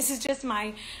 Sushil, but this is just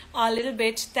my little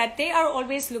bit, that they are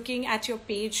always looking at your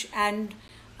page and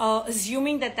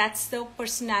assuming that that's the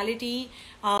personality,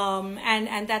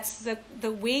 and that's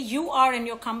the way you are and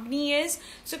your company is.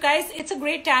 So guys, it's a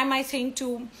great time, I think,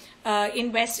 to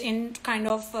invest in kind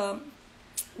of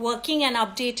working and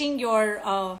updating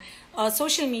your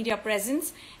social media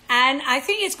presence. And I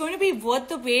think it's going to be worth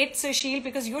the wait, Sushil,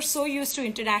 because you're so used to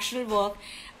international work,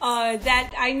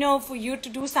 that I know for you to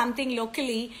do something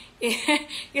locally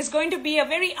is going to be a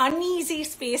very uneasy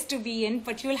space to be in,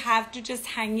 but you'll have to just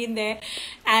hang in there,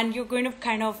 and you're going to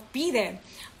kind of be there.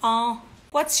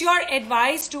 What's your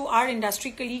advice to our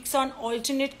industry colleagues on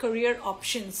alternate career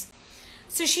options?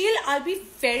 Sushil, I'll be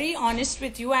very honest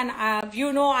with you, and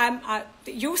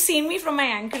you've seen me from my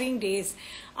anchoring days.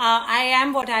 I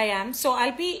am what I am, so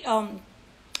I'll be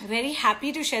very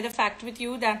happy to share the fact with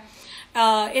you that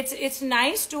it's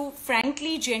nice to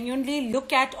frankly, genuinely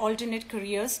look at alternate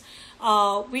careers,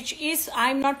 which is,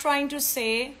 I'm not trying to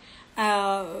say,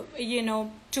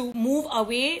 to move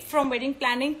away from wedding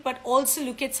planning, but also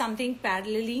look at something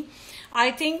parallelly.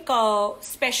 I think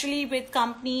especially with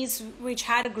companies which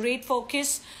had a great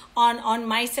focus on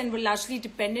MICE and were largely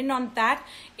dependent on that,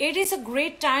 it is a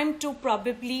great time to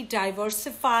probably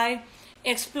diversify,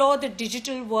 explore the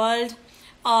digital world,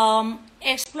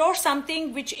 explore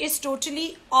something which is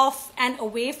totally off and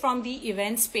away from the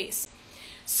event space.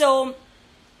 So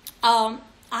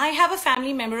I have a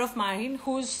family member of mine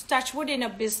who's, touch wood, in a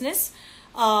business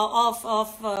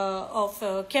of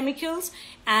chemicals,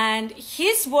 and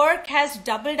his work has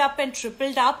doubled up and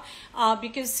tripled up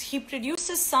because he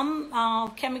produces some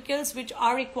chemicals which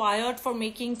are required for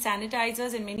making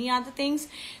sanitizers and many other things.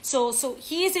 So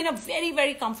he is in a very,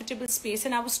 very comfortable space,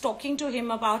 and I was talking to him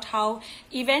about how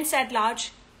events at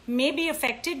large may be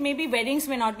affected, maybe weddings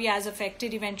may not be as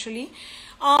affected eventually.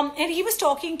 And he was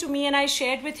talking to me, and I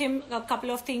shared with him a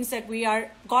couple of things that we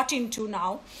are got into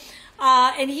now.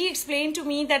 And he explained to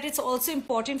me that it's also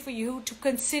important for you to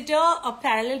consider a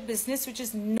parallel business which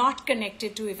is not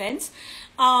connected to events,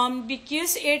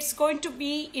 because it's going to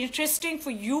be interesting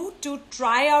for you to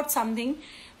try out something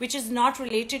which is not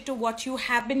related to what you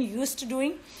have been used to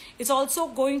doing. It's also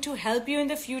going to help you in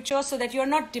the future so that you're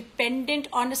not dependent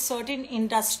on a certain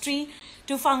industry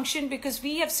to function, because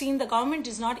we have seen the government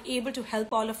is not able to help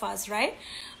all of us, right?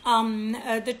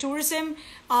 The tourism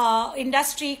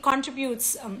industry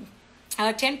contributes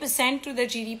 10% to the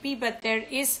GDP, but there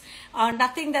is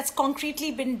nothing that's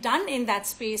concretely been done in that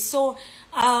space. So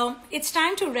it's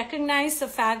time to recognize the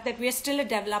fact that we are still a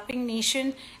developing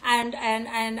nation, and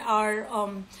our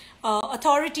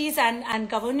authorities and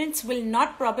governance will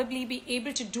not probably be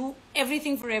able to do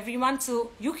everything for everyone.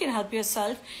 So you can help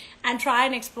yourself and try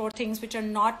and explore things which are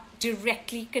not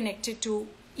directly connected to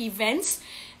events.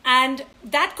 And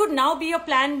that could now be a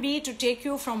plan B to take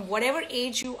you from whatever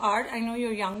age you are, I know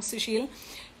you're young, Sushil,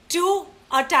 to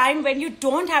a time when you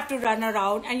don't have to run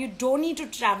around and you don't need to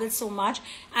travel so much,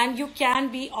 and you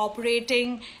can be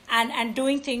operating and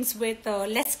doing things with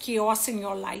less chaos in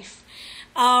your life.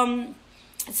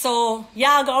 So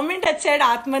yeah, government had said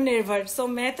Atmanirbhar. So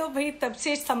मैं तो भाई तब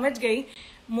से समझ गई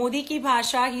Modi ki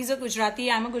bhasha. He's a Gujarati,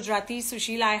 I'm a Gujarati,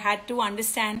 Sushil. I had to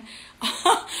understand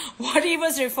what he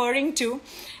was referring to.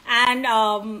 And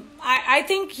I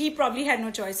think he probably had no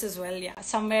choice as well. Yeah,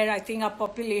 somewhere I think our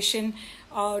population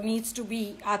needs to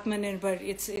be Atmanirbhar.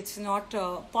 It's not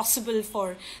possible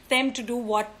for them to do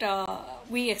what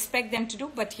we expect them to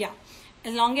do. But yeah,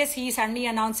 as long as he suddenly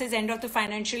announces end of the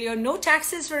financial year, no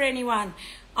taxes for anyone,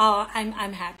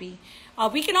 I'm happy.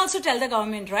 We can also tell the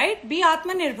government, right? Be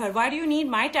Atmanirbhar. Why do you need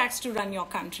my tax to run your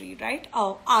country, right?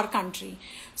 Our country.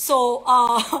 So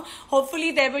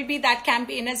hopefully there will be that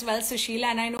campaign as well, Sushila.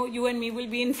 And I know you and me will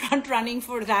be in front running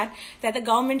for that the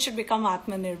government should become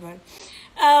Atmanirbhar.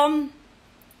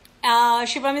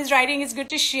 Shivam is writing, it's good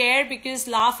to share because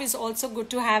laugh is also good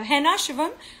to have. Hai na,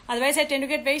 Shivam? Otherwise, I tend to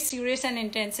get very serious and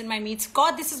intense in my meets.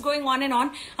 God, this is going on and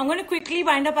on. I'm going to quickly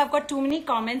wind up. I've got too many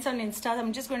comments on Insta.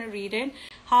 I'm just going to read it.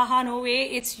 Haha, no way.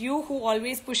 It's you who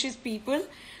always pushes people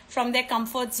from their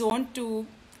comfort zone to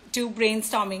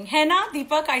brainstorming. Hai na,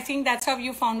 Deepak? I think that's how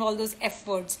you found all those F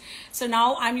words. So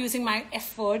now I'm using my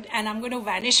F word and I'm going to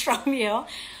vanish from here.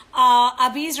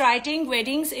 Abhi's writing,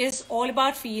 weddings is all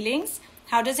about feelings.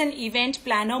 How does an event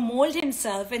planner mold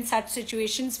himself in such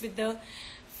situations with the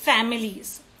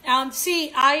families?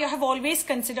 See, I have always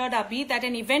considered, Abhi, that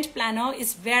an event planner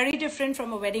is very different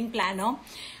from a wedding planner.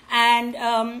 And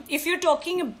if you're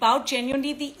talking about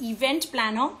genuinely the event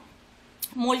planner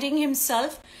molding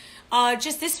himself,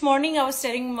 just this morning I was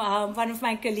telling one of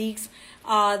my colleagues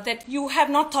that you have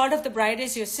not thought of the bride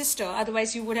as your sister,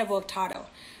 otherwise you would have worked harder.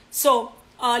 So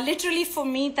literally for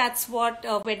me, that's what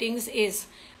weddings is.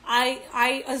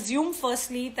 I assume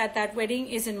firstly that wedding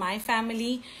is in my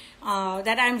family,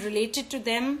 that I'm related to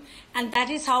them, and that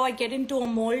is how I get into a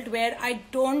mold where I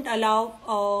don't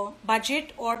allow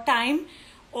budget or time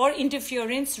or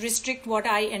interference restrict what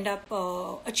I end up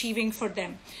achieving for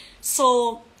them.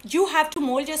 So you have to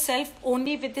mold yourself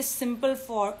only with this simple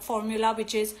formula,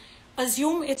 which is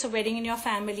assume it's a wedding in your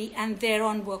family and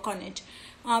thereon work on it.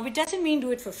 Which doesn't mean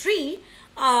do it for free,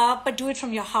 but do it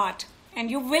from your heart. And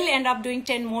you will end up doing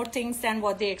 10 more things than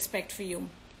what they expect for you.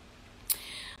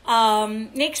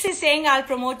 Nix is saying, I'll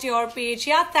promote your page.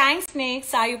 Yeah, thanks,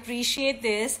 Nix. I appreciate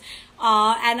this.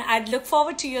 And I'd look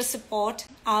forward to your support.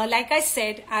 Like I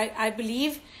said, I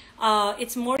believe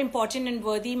it's more important and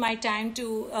worthy my time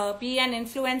to be an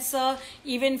influencer,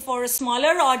 even for a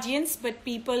smaller audience, but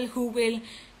people who will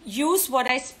use what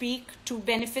I speak to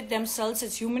benefit themselves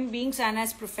as human beings and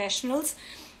as professionals.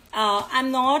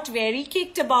 I'm not very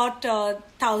kicked about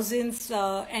thousands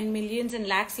and millions and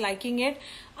lakhs liking it.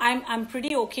 I'm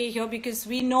pretty okay here because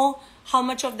we know how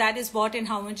much of that is bought and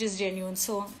how much is genuine.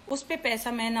 So, उस पे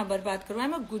पैसा मैं ना बर्बाद करूँ.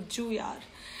 I'm a Gujju यार.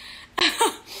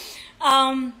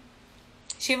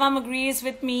 Shivam agrees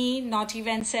with me. Not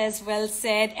even says, well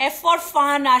said. F for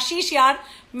fun. Ashish yaar,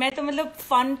 मैं तो मतलब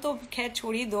fun तो खैर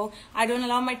छोड़ी दो. I don't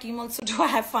allow my team also to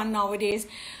have fun nowadays.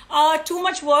 Too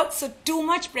much work, so too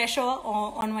much pressure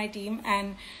on my team.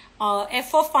 And F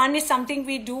for fun is something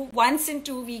we do once in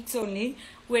 2 weeks only.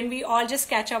 when we all just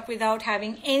catch up without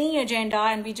having any agenda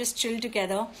and we just chill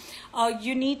together.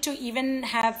 You need to even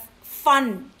have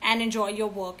fun and enjoy your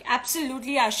work.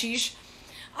 Absolutely, Ashish.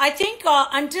 I think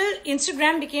until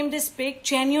Instagram became this big,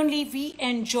 genuinely we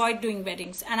enjoyed doing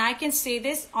weddings. And I can say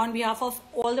this on behalf of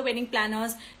all the wedding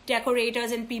planners,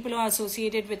 decorators, and people who are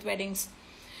associated with weddings.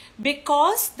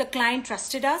 Because the client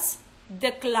trusted us,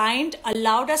 the client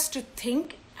allowed us to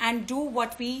think and do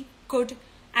what we could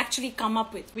actually come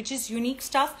up with, which is unique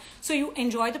stuff. So you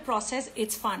enjoy the process,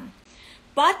 it's fun.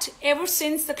 But ever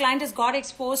since the client has got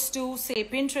exposed to, say,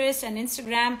 Pinterest and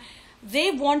Instagram,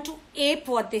 they want to ape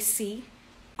what they see.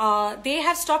 They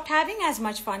have stopped having as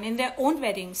much fun in their own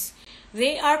weddings.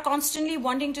 They are constantly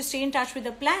wanting to stay in touch with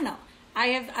the planner.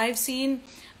 I've seen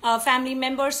family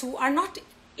members who are not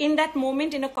in that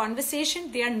moment in a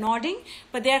conversation. They are nodding,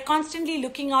 but they are constantly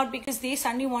looking out because they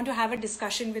suddenly want to have a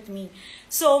discussion with me.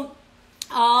 So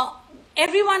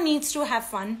everyone needs to have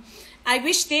fun. I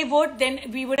wish they would, then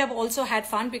we would have also had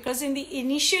fun, because in the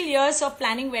initial years of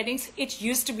planning weddings, it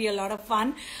used to be a lot of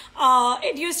fun.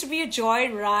 It used to be a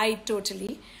joy ride,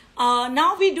 totally.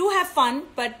 Now we do have fun,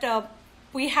 but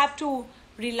we have to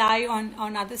rely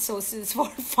on other sources for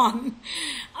fun.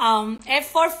 F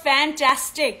for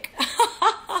fantastic.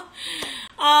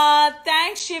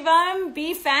 Thanks, Shivam.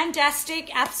 Be fantastic.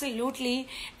 Absolutely.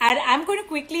 And I'm going to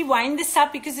quickly wind this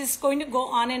up because it's going to go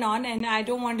on and I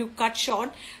don't want to cut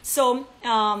short. So,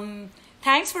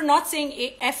 thanks for not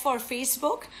saying F for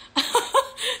Facebook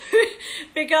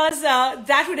because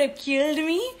that would have killed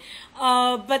me.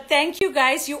 But thank you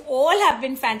guys. You all have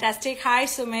been fantastic. Hi,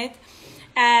 Sumit.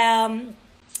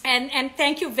 And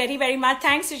thank you very, very much.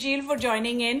 Thanks, Sujil, for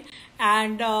joining in.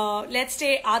 And let's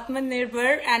stay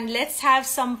Atmanirbhar and let's have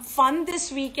some fun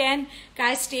this weekend.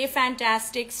 Guys, stay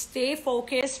fantastic, stay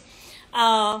focused,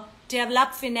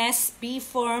 develop finesse, be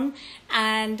firm,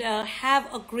 and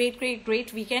have a great, great,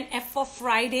 great weekend. F for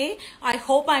Friday. I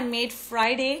hope I made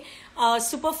Friday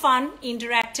super fun,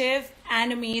 interactive,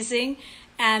 and amazing.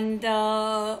 And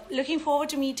looking forward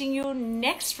to meeting you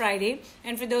next Friday.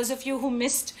 And for those of you who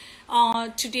missed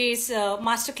today's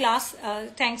masterclass,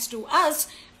 thanks to us,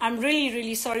 I'm really,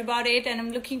 really sorry about it. And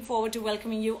I'm looking forward to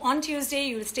welcoming you on Tuesday.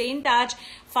 You'll stay in touch,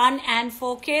 fun and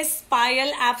focus.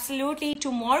 Payal, absolutely.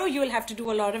 Tomorrow you'll have to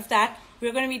do a lot of that.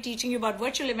 We're going to be teaching you about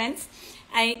virtual events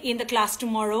in the class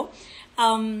tomorrow.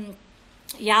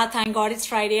 Yeah, thank God it's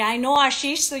Friday. I know,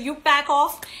 Ashish, so you pack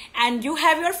off and you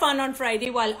have your fun on Friday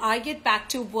while I get back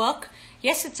to work.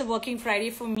 Yes, it's a working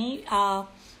Friday for me,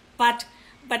 but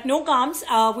no qualms.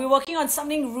 We're working on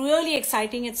something really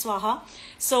exciting at Swaha.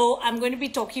 So I'm going to be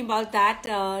talking about that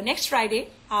next Friday.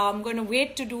 I'm going to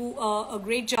wait to do a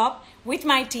great job with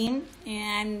my team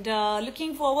and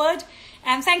looking forward.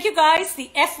 And thank you guys.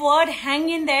 The F word, hang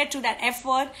in there to that F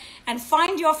word and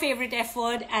find your favorite F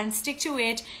word and stick to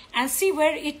it and see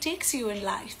where it takes you in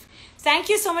life. Thank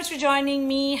you so much for joining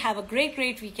me. Have a great,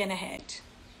 great weekend ahead.